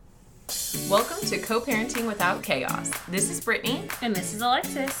Welcome to Co-Parenting Without Chaos. This is Brittany. And this is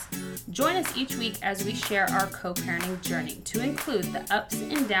Alexis. Join us each week as we share our co-parenting journey to include the ups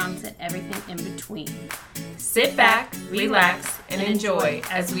and downs and everything in between. Sit back, relax, and enjoy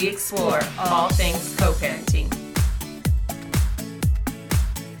as we explore all things co-parenting.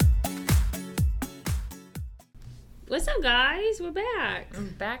 What's up, guys? We're back. I'm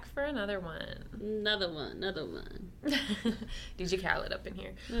back for another one. Another one. Did you cowl it up in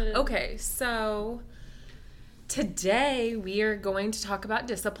here? Okay, so today we are going to talk about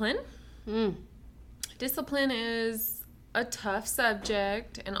discipline. Discipline is a tough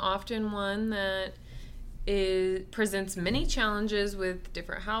subject and often one that presents many challenges with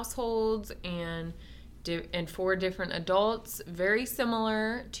different households and for different adults. Very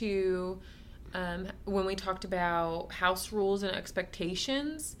similar to when we talked about house rules and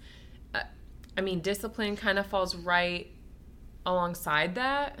expectations. Discipline kind of falls right alongside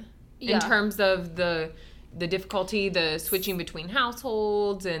that in terms of the difficulty, the switching between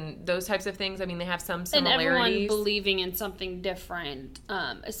households and those types of things. I mean, they have some similarities. And everyone believing in something different,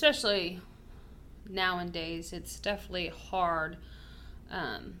 especially nowadays. It's definitely hard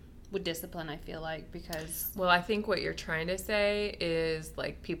with discipline, I feel like, because... Well, I think what you're trying to say is,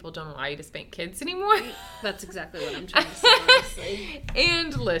 like, people don't allow you to spank kids anymore. That's exactly what I'm trying to say, honestly.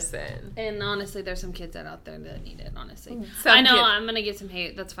 And listen. And honestly, there's some kids out there that need it, honestly. I know, I'm going to get some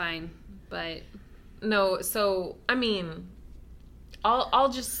hate. That's fine. But... No, so, I mean, I'll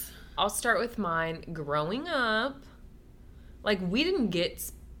start with mine. Growing up, like, we didn't get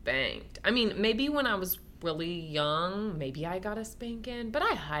spanked. I mean, maybe when I was really young, maybe I got a spanking, but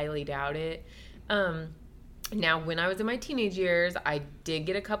I highly doubt it. Now, when I was in my teenage years, I did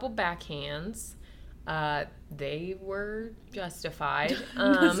get a couple backhands. They were justified.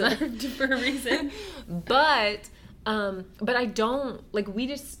 Deserved for a reason. But I don't, like,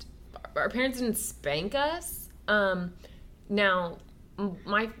 our parents didn't spank us. Now,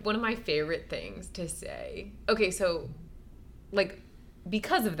 one of my favorite things to say, okay, so, like,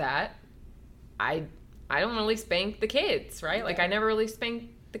 because of that, I don't really spank the kids, right? Like, I never really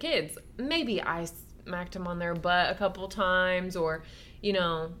spanked the kids. Maybe I smacked them on their butt a couple times, or, you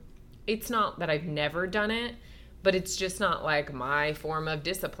know, it's not that I've never done it, but it's just not, like, my form of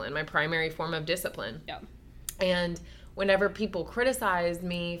discipline, my primary form of discipline. Yeah. And whenever people criticize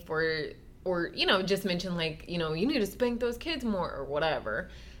me or, you know, just mention, like, you know, you need to spank those kids more or whatever,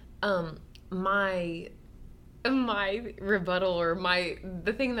 my rebuttal or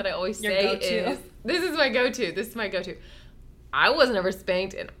the thing that I always say is, this is my go-to. I was never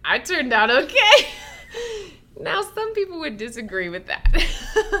spanked and I turned out okay. Now, some people would disagree with that.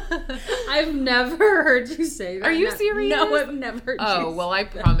 I've never heard you say that. Are you serious? No, I've never heard you say well, I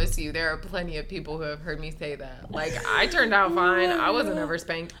promise you, there are plenty of people who have heard me say that. Like, I turned out fine. I wasn't ever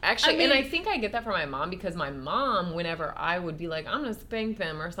spanked. Actually, and I think I get that from my mom, because my mom, whenever I would be like, I'm going to spank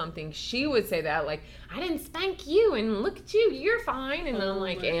them or something, she would say that, like, I didn't spank you, and look at you, you're fine. And I'm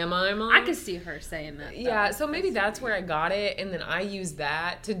like, am I, Mom? I could see her saying that, though. Yeah, so maybe that's where I got it, and then I use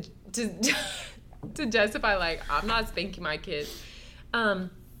that to justify, like, I'm not spanking my kids.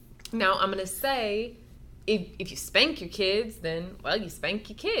 Now, I'm going to say, if you spank your kids, then, well, you spank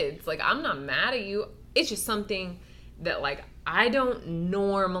your kids. Like, I'm not mad at you. It's just something that, like, I don't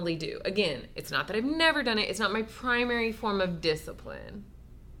normally do. Again, it's not that I've never done it. It's not my primary form of discipline.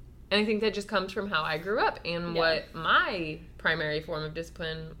 And I think that just comes from how I grew up and what my primary form of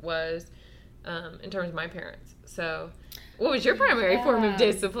discipline was in terms of my parents. So... What was your primary form of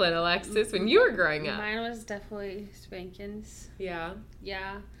discipline, Alexis, when you were growing up? Mine was definitely spankings. Yeah?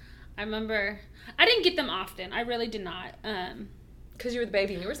 Yeah. I remember, I didn't get them often. I really did not. Because you were the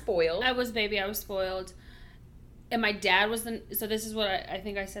baby and you were spoiled. I was spoiled. And my dad was so this is what I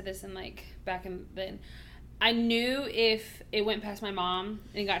think I said this in, like, back in then. I knew if it went past my mom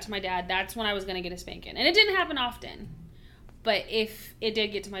and got to my dad, that's when I was going to get a spanking. And it didn't happen often. But if it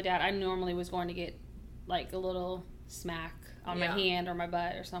did get to my dad, I normally was going to get, like, a little smack on my hand or my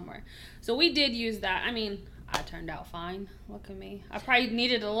butt or somewhere. So we did use that. I mean, I turned out fine. Look at me. I probably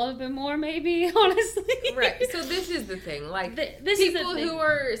needed a little bit more, maybe, honestly. Right. So this is the thing. Like, this people who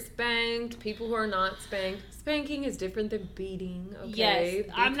are spanked, people who are not spanked. Spanking is different than beating. Okay.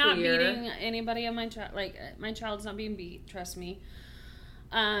 Yes. I'm not beating anybody on my child. Like, my child's not being beat. Trust me.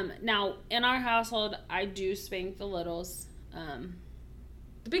 Now, in our household, I do spank the littles.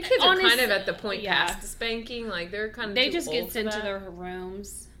 The big kids are kind of at the point past the spanking. Like, they're kind of they just get sent to their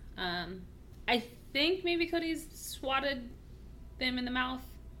rooms. I think maybe Cody's swatted them in the mouth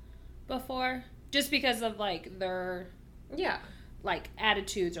before, just because of, like, their like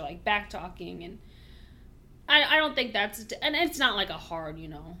attitudes or, like, back talking, and I don't think that's, and it's not like a hard, you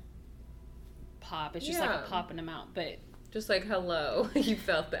know, pop. It's just like a pop in the mouth. But just like, hello, you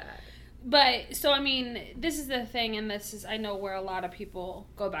felt that. But, so, I mean, this is the thing, and this is, I know where a lot of people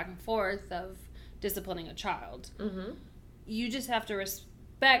go back and forth of disciplining a child. Mm-hmm. You just have to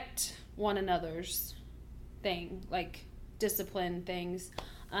respect one another's thing, like, discipline things,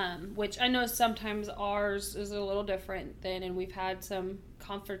 which I know sometimes ours is a little different than, and we've had some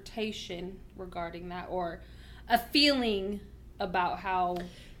confrontation regarding that, or a feeling about how...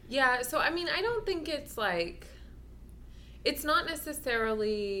 Yeah, so, I mean, I don't think it's, like... It's not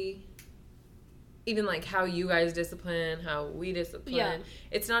necessarily... even like how you guys discipline, how we discipline. Yeah.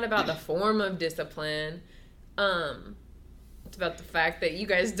 It's not about the form of discipline. It's about the fact that you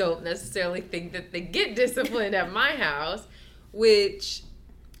guys don't necessarily think that they get disciplined at my house, which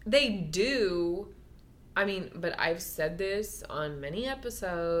they do. I mean, but I've said this on many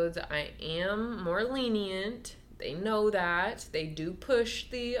episodes. I am more lenient. They know that. They do push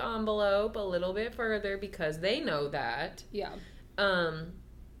the envelope a little bit further because they know that. Yeah.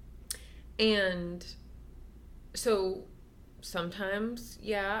 And so sometimes,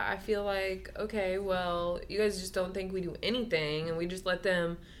 yeah, I feel like, okay, well, you guys just don't think we do anything and we just let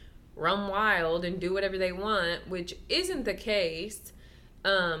them run wild and do whatever they want, which isn't the case.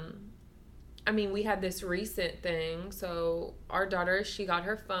 I mean, we had this recent thing. So our daughter, she got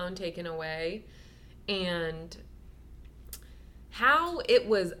her phone taken away, and how it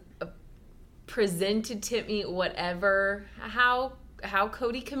was presented to me, whatever, how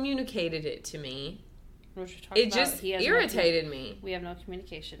Cody communicated it to me, it just irritated me. We have no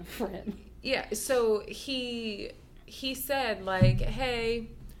communication for him. Yeah, so he said, like, hey,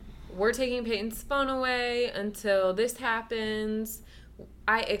 we're taking Peyton's phone away until this happens.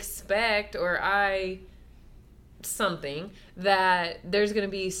 I expect, something, that there's going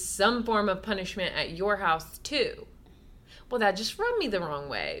to be some form of punishment at your house, too. Well, that just rubbed me the wrong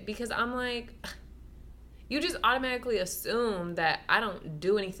way, because I'm like... You just automatically assume that I don't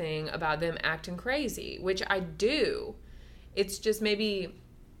do anything about them acting crazy, which I do. It's just maybe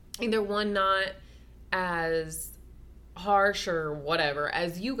either one, not as harsh or whatever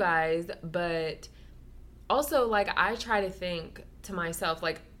as you guys, but also, like, I try to think to myself,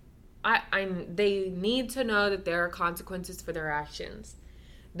 like, they need to know that there are consequences for their actions.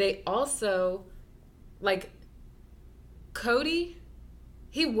 They also, like, Cody,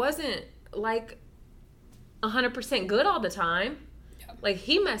 he wasn't, like, 100% good all the time. Yeah. Like,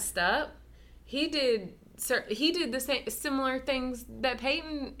 he messed up. He did the same similar things that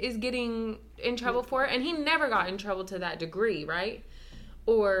Peyton is getting in trouble for, and he never got in trouble to that degree, right?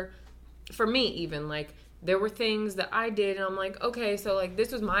 Or for me, even, like, there were things that I did, and I'm like, okay, so, like,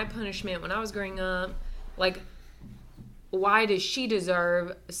 this was my punishment when I was growing up. Like, why does she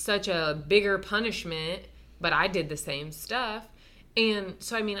deserve such a bigger punishment, but I did the same stuff? And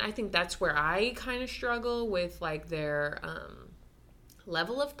so, I mean, I think that's where I kind of struggle with, like, their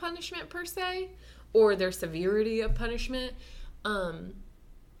level of punishment, per se, or their severity of punishment.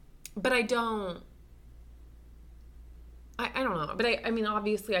 But I don't know. But I mean,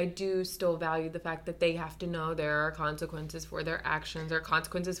 obviously, I do still value the fact that they have to know there are consequences for their actions, there are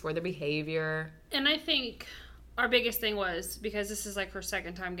consequences for their behavior. And I think our biggest thing was, because this is, like, her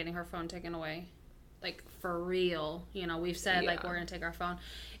second time getting her phone taken away. Like, for real, you know, we've said, like, we're going to take our phone.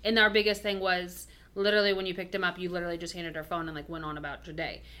 And our biggest thing was, literally, when you picked him up, you literally just handed her phone and, like, went on about your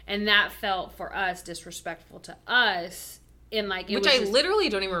day. And that felt, for us, disrespectful to us. And, like, Which I literally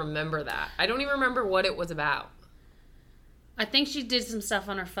don't even remember that. I don't even remember what it was about. I think she did some stuff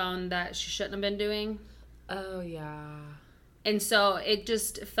on her phone that she shouldn't have been doing. Oh, yeah. And so it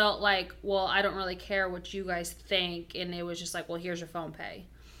just felt like, well, I don't really care what you guys think. And it was just like, well, here's your phone pay.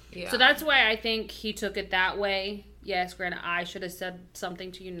 Yeah. So that's why I think he took it that way. Yes, granted, I should have said something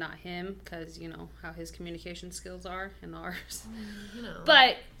to you, not him, because, you know, how his communication skills are and ours. You know.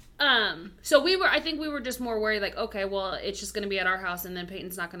 But, so I think we were just more worried, like, okay, well, it's just going to be at our house, and then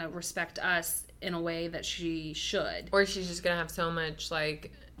Peyton's not going to respect us in a way that she should. Or she's just going to have so much,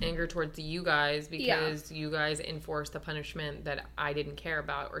 like, anger towards you guys because you guys enforced the punishment that I didn't care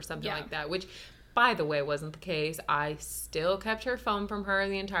about or something like that, which... By the way, wasn't the case. I still kept her phone from her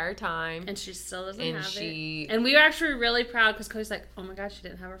the entire time. And she still doesn't have it. And we were actually really proud because Cody's like, oh my gosh, she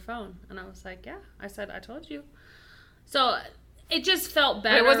didn't have her phone. And I was like, yeah. I said, I told you. So it just felt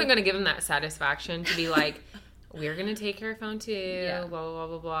better. But I wasn't going to give him that satisfaction to be like, we're going to take her phone too, blah, blah, blah,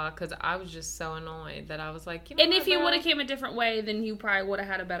 blah, blah. Because I was just so annoyed that I was like, you know and if he would have came a different way, then you probably would have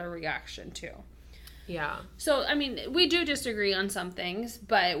had a better reaction too. Yeah. So, I mean, we do disagree on some things,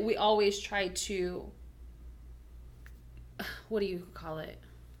 but we always try to, what do you call it?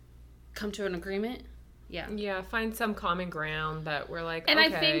 Come to an agreement? Yeah, find some common ground that we're like, and okay.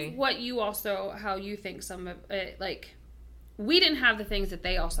 I think how you think some of it, like, we didn't have the things that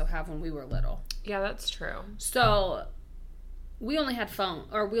they also have when we were little. Yeah, that's true. So we only had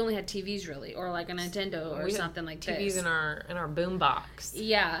TVs really, or like a Nintendo or something like TVs this. in our boom box.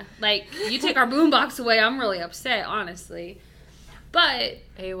 Yeah, like, you take our boom box away, I'm really upset, honestly. But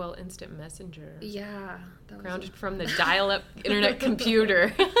AOL Instant Messenger. Yeah. Grounded from the dial-up internet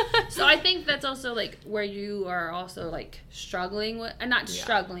computer. So I think that's also, like, where you are also, like, struggling with, and not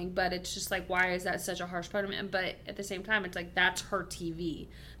struggling, but it's just like, why is that such a harsh part of it? But at the same time, it's like, that's her TV.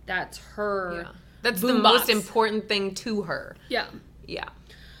 That's her. Yeah. That's the most important thing to her. Yeah. Yeah.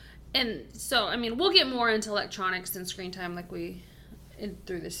 And so, I mean, we'll get more into electronics and screen time like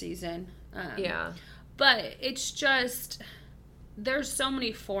through the season. Yeah. But it's just, there's so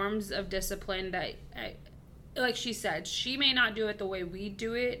many forms of discipline that, like she said, she may not do it the way we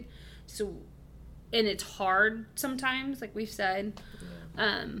do it. So, and it's hard sometimes, like we've said.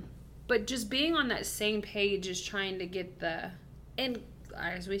 Yeah. But just being on that same page is trying to get and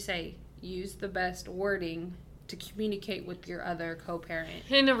as we say, use the best wording to communicate with your other co-parent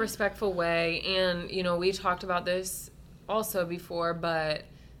in a respectful way. And, you know, we talked about this also before, but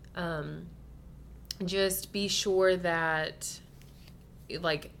just be sure that,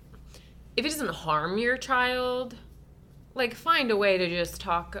 like, if it doesn't harm your child, like, find a way to just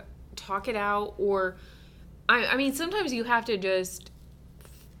talk it out. Or I mean, sometimes you have to just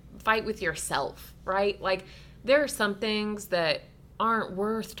fight with yourself, right? Like, there are some things that aren't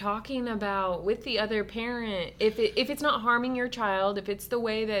worth talking about with the other parent. If it's not harming your child, if it's the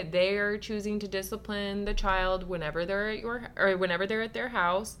way that they're choosing to discipline the child whenever they're at their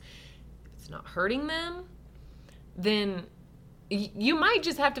house, if it's not hurting them, then you might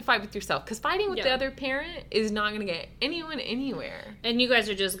just have to fight with yourself, because fighting with the other parent is not going to get anyone anywhere. And you guys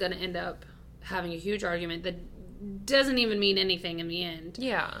are just going to end up having a huge argument that doesn't even mean anything in the end.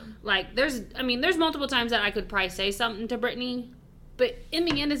 Yeah. Like, there's multiple times that I could probably say something to Brittany, but in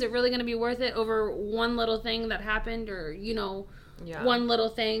the end, is it really going to be worth it over one little thing that happened, or, you know, one little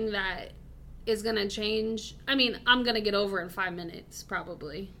thing that is going to change? I mean, I'm going to get over in 5 minutes,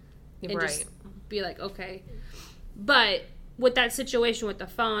 probably. And just be like, okay. But with that situation with the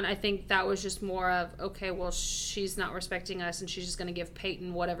phone, I think that was just more of, okay, well, she's not respecting us, and she's just going to give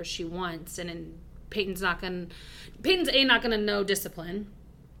Peyton whatever she wants, and then Peyton's not going to know discipline.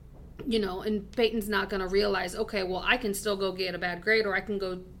 You know, and Peyton's not going to realize, okay, well, I can still go get a bad grade, or I can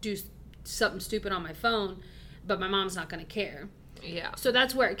go do something stupid on my phone, but my mom's not going to care. Yeah. So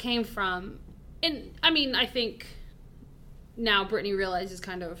that's where it came from. And, I mean, I think now Brittany realizes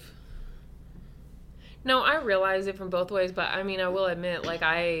kind of. No, I realize it from both ways, but, I mean, I will admit,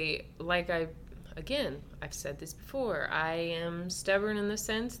 again, I've said this before, I am stubborn in the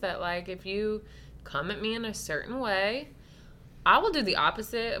sense that, like, if you come at me in a certain way, I will do the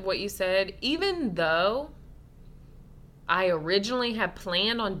opposite of what you said, even though I originally had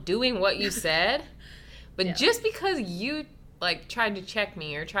planned on doing what you said. But just because you, like, tried to check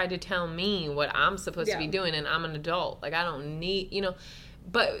me or tried to tell me what I'm supposed to be doing, and I'm an adult, like, I don't need, you know.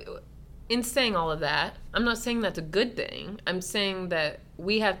 But in saying all of that, I'm not saying that's a good thing. I'm saying that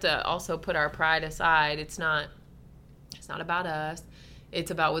we have to also put our pride aside. It's not about us. It's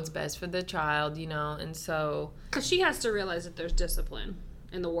about what's best for the child, you know, and so. Because she has to realize that there's discipline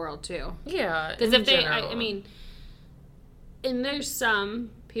in the world, too. Yeah, because if I mean, and there's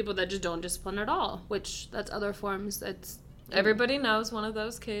some people that just don't discipline at all, which that's other forms. That's everybody knows one of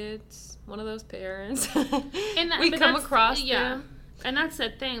those kids, one of those parents. And we come across them. And that's the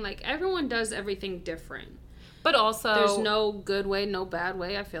thing. Like, everyone does everything different. But also, there's no good way, no bad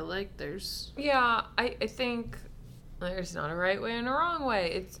way. I feel like there's. Yeah, I think. There's not a right way and a wrong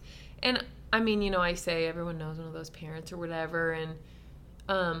way. And I mean, you know, I say everyone knows one of those parents or whatever,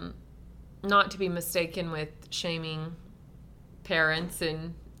 and not to be mistaken with shaming parents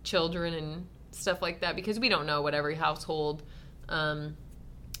and children and stuff like that, because we don't know what every household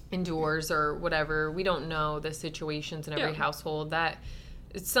endures or whatever. We don't know the situations in every household. That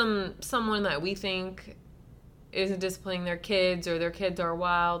it's someone that we think isn't disciplining their kids, or their kids are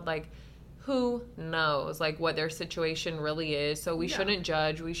wild, like, who knows, like, what their situation really is. So we shouldn't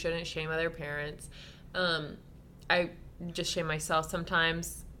judge. We shouldn't shame other parents. I just shame myself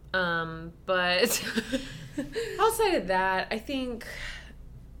sometimes. But outside of that, I think,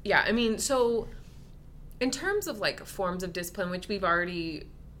 I mean, so in terms of, like, forms of discipline, which we've already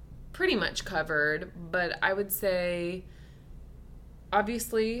pretty much covered, but I would say,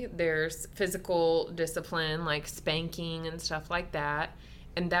 obviously, there's physical discipline, like spanking and stuff like that.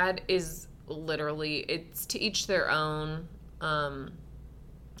 And that is literally, it's to each their own.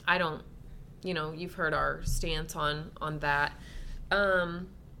 I don't you've heard our stance on that.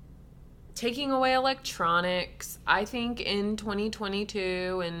 Taking away electronics, I think in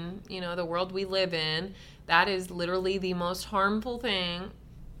 2022 and, the world we live in, that is literally the most harmful thing.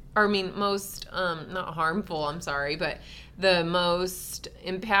 Or, most, not harmful, I'm sorry, but the most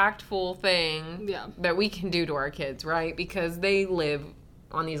impactful thing that we can do to our kids, right? Because they live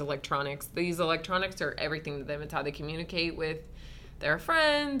on these electronics. These electronics are everything to them. It's how they communicate with their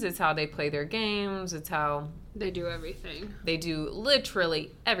friends. It's how they play their games. It's how... They do everything. They do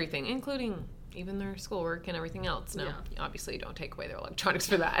literally everything, including even their schoolwork and everything else. No, obviously don't take away their electronics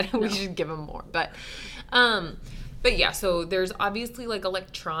for that. We should give them more. But yeah, so there's obviously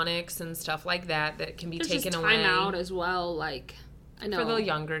electronics and stuff like that can be taken away. Time out as well, I know. For the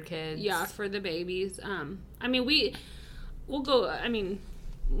younger kids. Yeah, for the babies. We'll go,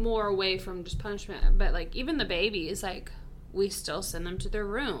 more away from just punishment, but even the babies, we still send them to their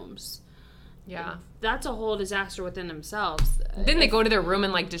rooms. Yeah. That's a whole disaster within themselves. Then they go to their room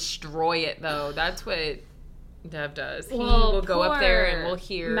and destroy it though. That's what Dev does. He will go up there and we'll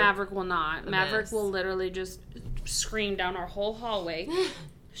hear. Maverick will not. Maverick will literally just scream down our whole hallway,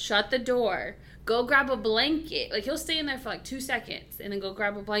 shut the door, go grab a blanket. He'll stay in there for 2 seconds and then go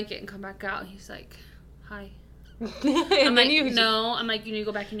grab a blanket and come back out. He's like, hi. I'm like, no. I'm like, you need to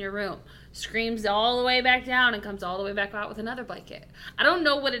go back in your room. Screams all the way back down and comes all the way back out with another blanket. I don't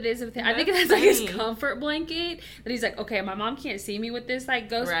know what it is with him. I think it's his comfort blanket that he's like, okay, my mom can't see me with this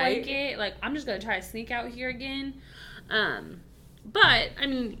ghost blanket. I'm just gonna try to sneak out here again. But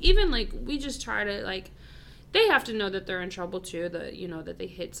even we just try to they have to know that they're in trouble too. That that they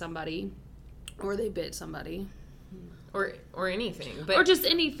hit somebody or they bit somebody. Or anything. Or just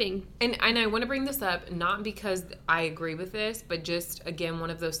anything. And I want to bring this up, not because I agree with this, but just, again, one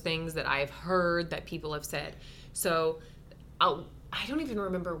of those things that I've heard that people have said. So, I don't even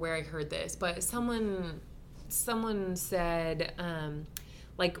remember where I heard this, but someone said,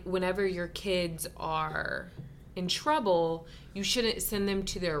 whenever your kids are in trouble, you shouldn't send them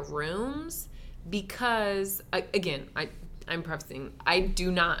to their rooms because, again, I'm prefacing, I do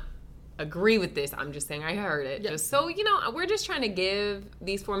not agree with this. I'm just saying I heard it. Yep. Just so we're just trying to give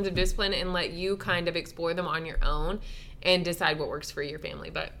these forms of discipline and let you kind of explore them on your own and decide what works for your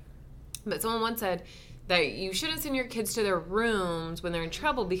family. But someone once said that you shouldn't send your kids to their rooms when they're in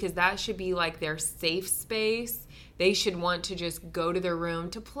trouble because that should be their safe space. They should want to just go to their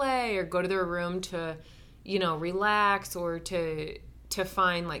room to play or go to their room to relax or to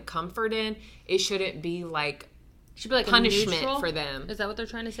find comfort in. It shouldn't be should be punishment for them. Is that what they're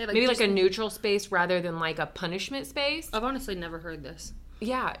trying to say? Maybe a neutral space rather than a punishment space. I've honestly never heard this.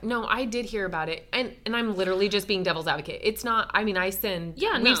 Yeah, no, I did hear about it, and I'm literally just being devil's advocate. It's not. I send.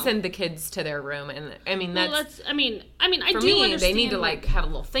 Yeah, no. We send the kids to their room, and that's. I for do me, understand. They need to have a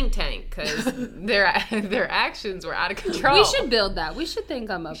little think tank because their actions were out of control. We should build that. We should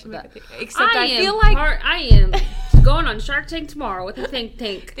think up with that. Except I feel I am going on Shark Tank tomorrow with a think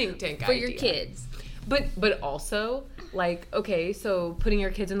tank for your kids. But also, okay, so putting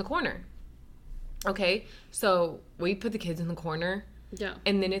your kids in the corner. Okay, so we put the kids in the corner. Yeah.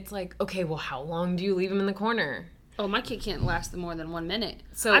 And then it's okay, well, how long do you leave them in the corner? Oh, my kid can't last more than 1 minute.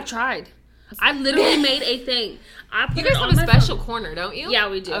 So I've tried. I literally made a thing. You guys have a special corner, don't you? Yeah,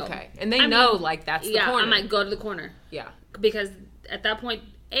 we do. Okay. And they know, that's the corner. Yeah, I might go to the corner. Yeah. Because at that point,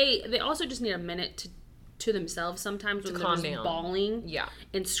 they also just need a minute to themselves sometimes when they're just bawling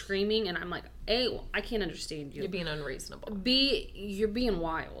and screaming. And I'm like, I can't understand you. You're being unreasonable. You're being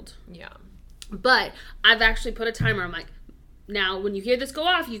wild. Yeah. But I've actually put a timer. I'm like, now when you hear this go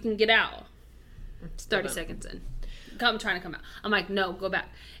off, you can get out. It's 30 seconds in. I'm trying to come out. I'm like, no, go back.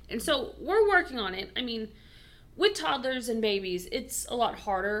 And so we're working on it. With toddlers and babies, it's a lot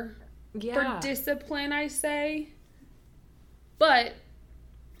harder for discipline, I say. But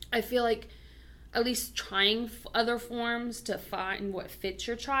I feel at least trying other forms to find what fits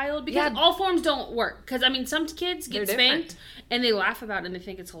your child. Because all forms don't work. Because, some kids get spanked and they laugh about it and they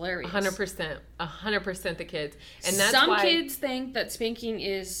think it's hilarious. 100%. 100% the kids. And that's Some kids think that spanking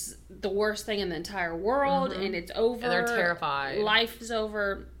is the worst thing in the entire world and it's over. And they're terrified. Life is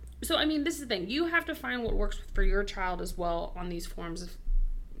over. So, this is the thing. You have to find what works for your child as well on these forms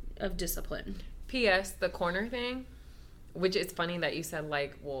of discipline. P.S. The corner thing. Which it's funny that you said,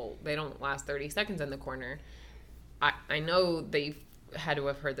 they don't last 30 seconds in the corner. I know they've had to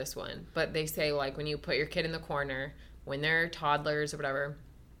have heard this one, but they say, when you put your kid in the corner, when they're toddlers or whatever,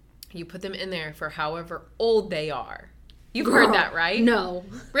 you put them in there for however old they are. You've heard that, right? No.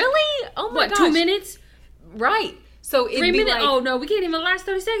 Really? Oh, my gosh. 2 minutes? Right. So it'd 3 be minutes. like, Oh no, we can't even last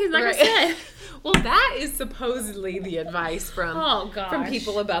 30 seconds. Like right. I said. Well, that is supposedly the advice from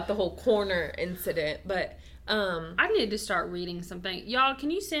people about the whole corner incident. But I need to start reading something. Y'all,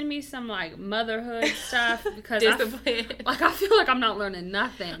 can you send me some like motherhood stuff? Because I feel like I'm not learning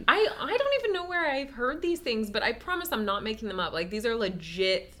nothing. I don't even know where I've heard these things, but I promise I'm not making them up. Like, these are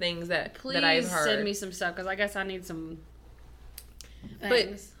legit things that I've heard. Send me some stuff, because I guess I need some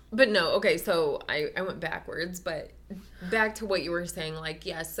things. But no, okay, so I went backwards, but back to what you were saying, like,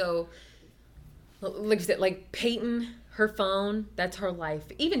 yeah, so like you said, like Peyton, her phone, that's her life.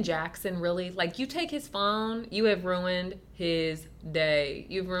 Even Jackson, really, like, you take his phone, you have ruined his day.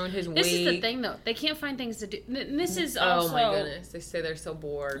 You've ruined his week. This is the thing, though. They can't find things to do. This is also... Oh, my goodness. They say they're so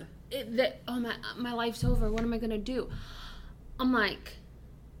bored. My life's over. What am I going to do? I'm like,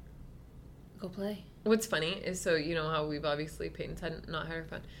 go play. What's funny is, so you know how we've obviously, Peyton's not had her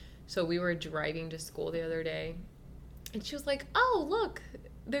phone. So we were driving to school the other day, and she was like, oh, look,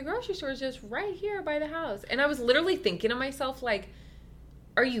 the grocery store is just right here by the house. And I was literally thinking to myself, like,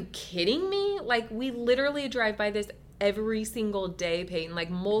 are you kidding me? Like, we literally drive by this every single day, Peyton, like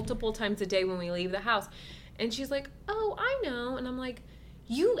multiple times a day when we leave the house. And she's like, oh, I know. And I'm like,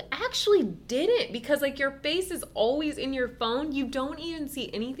 you actually didn't, because like your face is always in your phone. You don't even see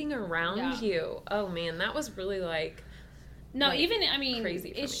anything around you. Oh man, that was really like... No, like, even, I mean, crazy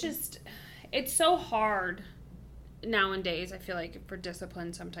it's just, it's so hard nowadays, I feel like, for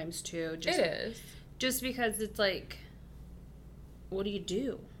discipline sometimes, too. It is. Just because it's like, what do you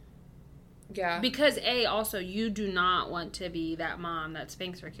do? Yeah. Because, also, you do not want to be that mom that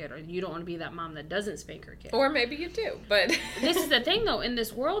spanks her kid, or you don't want to be that mom that doesn't spank her kid. Or maybe you do, but... This is the thing, though. In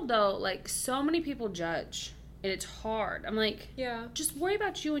this world, though, like, so many people judge, and it's hard. I'm like, yeah, just worry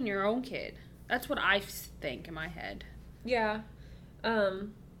about you and your own kid. That's what I think in my head. Yeah.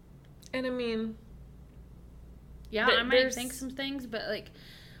 And I mean... Yeah, I might think some things, but like...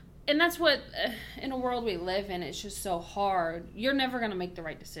 And that's what... in a world we live in, it's just so hard. You're never going to make the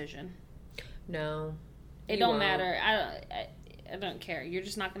right decision. No. It don't matter. I don't care. You're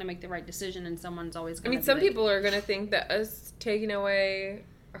just not going to make the right decision, and someone's always going to... I mean, some people are going to think that us taking away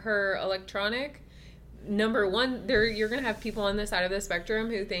her electronic... Number one, you're going to have people on the side of the spectrum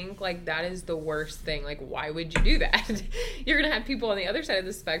who think, like, that is the worst thing. Like, why would you do that? You're going to have people on the other side of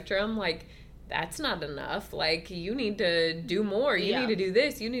the spectrum, like, that's not enough. Like, you need to do more. You need to do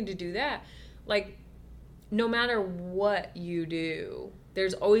this. You need to do that. Like, no matter what you do,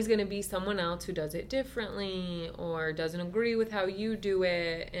 there's always going to be someone else who does it differently or doesn't agree with how you do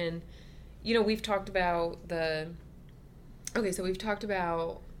it. And, you know, we've talked about we've talked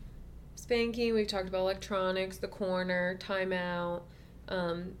about spanking, we've talked about electronics, the corner, timeout,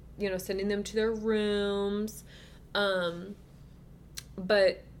 you know, sending them to their rooms.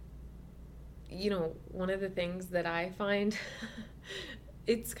 But, you know, one of the things that I find,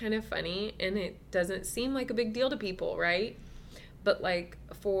 it's kind of funny, and it doesn't seem like a big deal to people, right? But, like,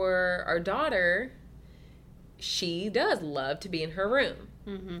 for our daughter, she does love to be in her room.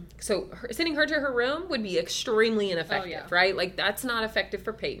 Mm-hmm. So sending her to her room would be extremely ineffective, right? Like, that's not effective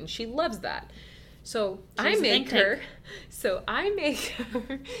for Peyton. She loves that. So I make her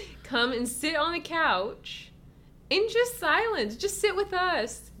come and sit on the couch in just silence. Just sit with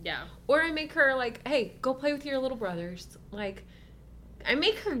us. Yeah. Or I make her, like, hey, go play with your little brothers. Like, I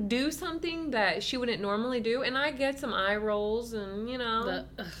make her do something that she wouldn't normally do, and I get some eye rolls and, you know,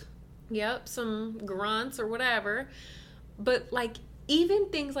 some grunts or whatever. But, like, even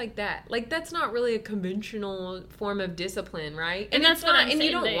things like that, like, that's not really a conventional form of discipline, right? And that's what I'm saying. And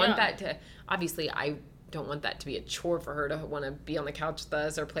you don't want that to, obviously, I don't want that to be a chore for her to want to be on the couch with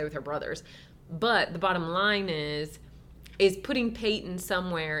us or play with her brothers. But the bottom line is putting Peyton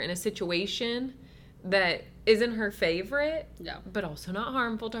somewhere in a situation that isn't her favorite, but also not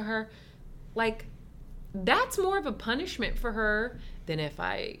harmful to her. Like, that's more of a punishment for her than if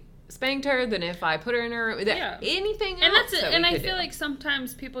I spanked her, than if I put her in her room. Anything else. And that's it. And I feel like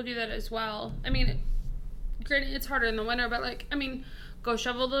sometimes people do that as well. I mean, granted, it's harder in the winter, but, like, I mean, go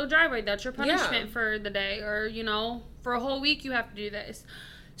shovel the driveway. That's your punishment for the day. Or, you know, for a whole week you have to do this.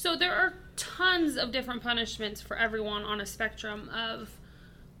 So there are tons of different punishments for everyone on a spectrum of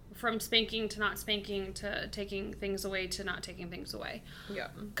from spanking to not spanking to taking things away to not taking things away. Yeah.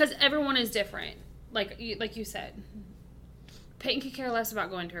 Because everyone is different. Like you said, Peyton could care less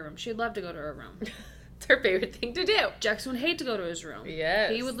about going to her room. She'd love to go to her room. It's her favorite thing to do. Jackson would hate to go to his room.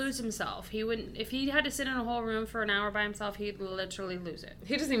 Yes. He would lose himself. He wouldn't. If he had to sit in a whole room for an hour by himself, he'd literally lose it.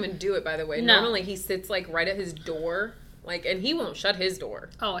 He doesn't even do it, by the way. No. Normally he sits, like, right at his door. Like, and he won't shut his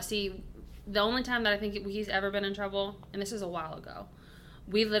door. Oh, see, the only time that I think he's ever been in trouble, and this is a while ago,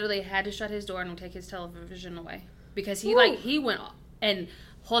 we literally had to shut his door and take his television away. because he Woo. he went and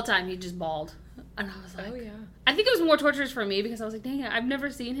whole time he just bawled. And I was like, Oh, yeah. I think it was more torturous for me because I was like, dang it, I've never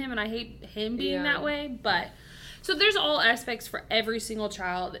seen him and I hate him being that way. But, so there's all aspects for every single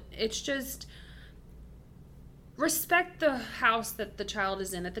child. It's just respect the house that the child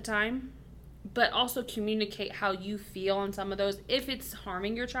is in at the time, but also communicate how you feel on some of those if it's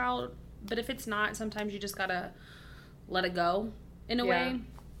harming your child. But if it's not, sometimes you just gotta let it go in a way.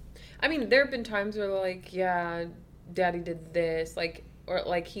 I mean, there have been times where, like, yeah, daddy did this, like, or,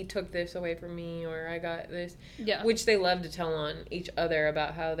 like, he took this away from me, or I got this. Yeah. Which they love to tell on each other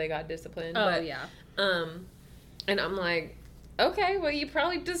about how they got disciplined. Oh, but, yeah. And I'm like, okay, well, you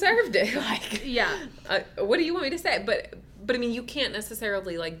probably deserved it. Like, Yeah. What do you want me to say? But I mean, you can't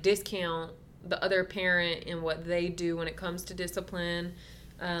necessarily, like, discount the other parent and what they do when it comes to discipline.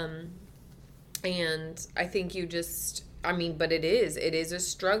 And I think you just, I mean, but it is a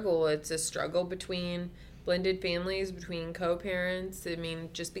struggle. It's a struggle between blended families, between co-parents. I mean,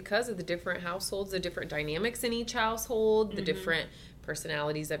 just because of the different households, the different dynamics in each household, the different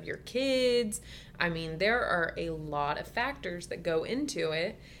personalities of your kids. I mean, there are a lot of factors that go into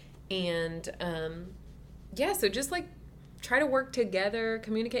it. And, yeah, so just, like, try to work together,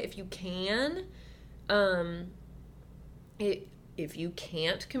 communicate if you can. If you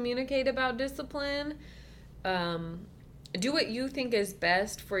can't communicate about discipline, do what you think is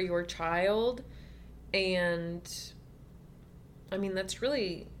best for your child. And I mean, that's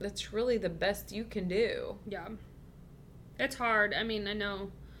really the best you can do. Yeah. It's hard. I mean, I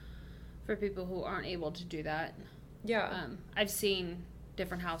know for people who aren't able to do that. Yeah. I've seen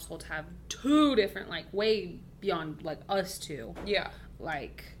different households have two different, like, way beyond, like, us two. Yeah.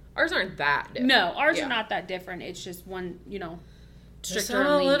 Like, Ours aren't that different. no, ours Yeah. are not that different. It's just one, you know, Just stricter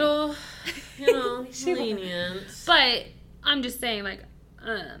a and little, you know, She- lenient. But I'm just saying, like,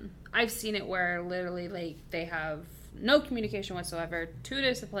 I've seen it where literally, like, they have no communication whatsoever, two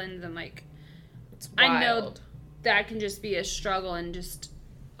disciplines, and, like, It's wild. I know that can just be a struggle and just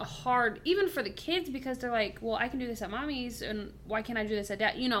a hard, even for the kids, because they're like, well, I can do this at mommy's, and why can't I do this at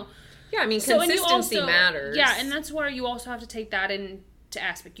dad? You know. Yeah, I mean, So, and you consistency also- matters. Yeah, and that's where you also have to take that into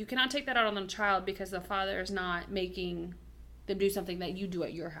aspect. You cannot take that out on the child because the father is not making them do something that you do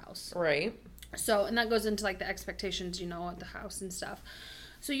at your house. Right. So, and that goes into, like, the expectations, you know, at the house and stuff.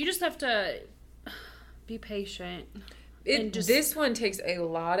 So you just have to be patient. This one takes a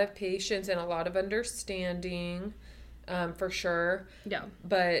lot of patience and a lot of understanding, for sure. Yeah.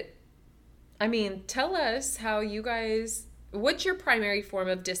 But, I mean, tell us what's your primary form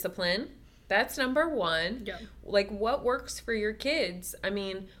of discipline? That's number one. Yeah. Like, what works for your kids? I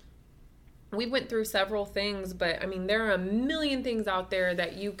mean, we went through several things, but, I mean, there are a million things out there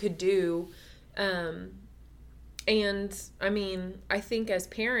that you could do. And, I mean, I think as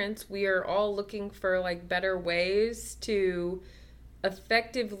parents, we are all looking for, like, better ways to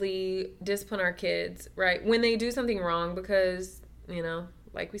effectively discipline our kids, right? When they do something wrong, because, you know,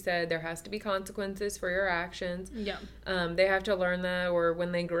 like we said, there has to be consequences for your actions. Yeah. They have to learn that, or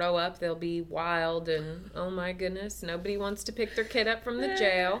when they grow up, they'll be wild and, oh my goodness, nobody wants to pick their kid up from the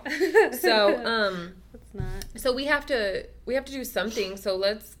jail. So, It's not. so we have to do something. So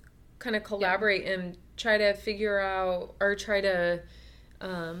let's kind of collaborate and try to figure out, or try to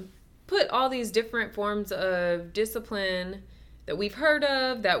put all these different forms of discipline that we've heard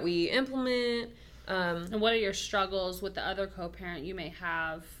of, that we implement. And what are your struggles with the other co-parent you may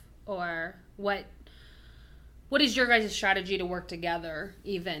have, or what is your guys' strategy to work together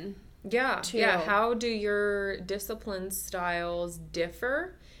even? Yeah. How do your discipline styles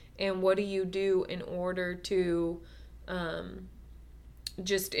differ, and what do you do in order to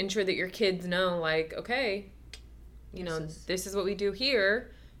just ensure that your kids know, like, okay, you know, this is what we do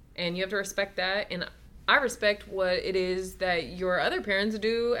here, and you have to respect that, and I respect what it is that your other parents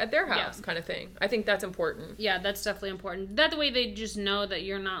do at their house, kind of thing. I think that's important. Yeah, that's definitely important. That way they just know that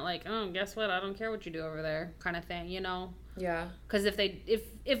you're not like, oh, guess what? I don't care what you do over there, kind of thing, you know? Yeah. Because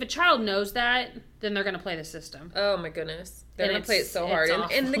if a child knows that, then they're gonna play the system. Oh my goodness, they're And gonna play it so hard,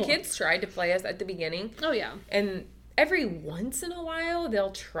 it's and the awful. kids tried to play us at the beginning. Oh yeah. And every once in a while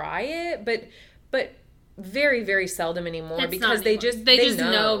they'll try it, but very, very seldom anymore, It's because not they anymore. just they just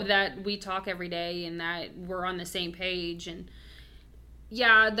know that we talk every day and that we're on the same page. And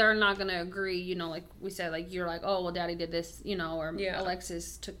yeah, they're not gonna agree, you know, like we said, like you're like, oh well, daddy did this, you know, or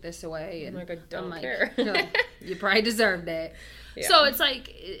Alexis took this away, and I'm like, I don't I'm like, care. you're like, you probably deserved it. Yeah. So it's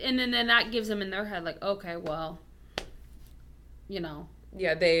like, and then that gives them in their head like, okay, well, you know,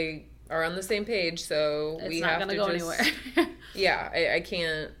 Yeah, they are on the same page, so it's we not have gonna to go just, anywhere. yeah, I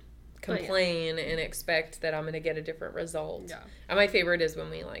can't complain and expect that I'm gonna get a different result. Yeah. And my favorite is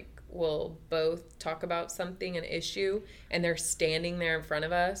when we will both talk about something, an issue, and they're standing there in front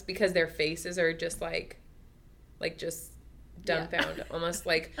of us because their faces are just like just dumbfounded, almost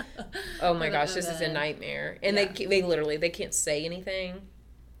like, oh my gosh, this is a nightmare. And they literally, they can't say anything.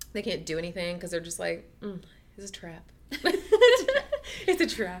 They can't do anything because they're just like, it's a trap. It's a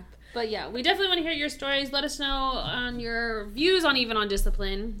trap. But yeah, we definitely want to hear your stories. Let us know on your views on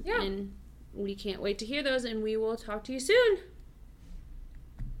discipline. Yeah. And we can't wait to hear those, and we will talk to you soon.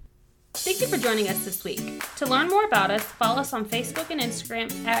 Thank you for joining us this week. To learn more about us, follow us on Facebook and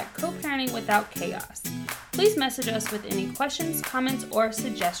Instagram at Co-Parenting Without Chaos. Please message us with any questions, comments, or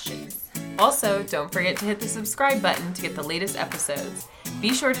suggestions. Also, don't forget to hit the subscribe button to get the latest episodes.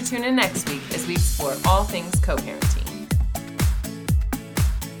 Be sure to tune in next week as we explore all things co-parenting.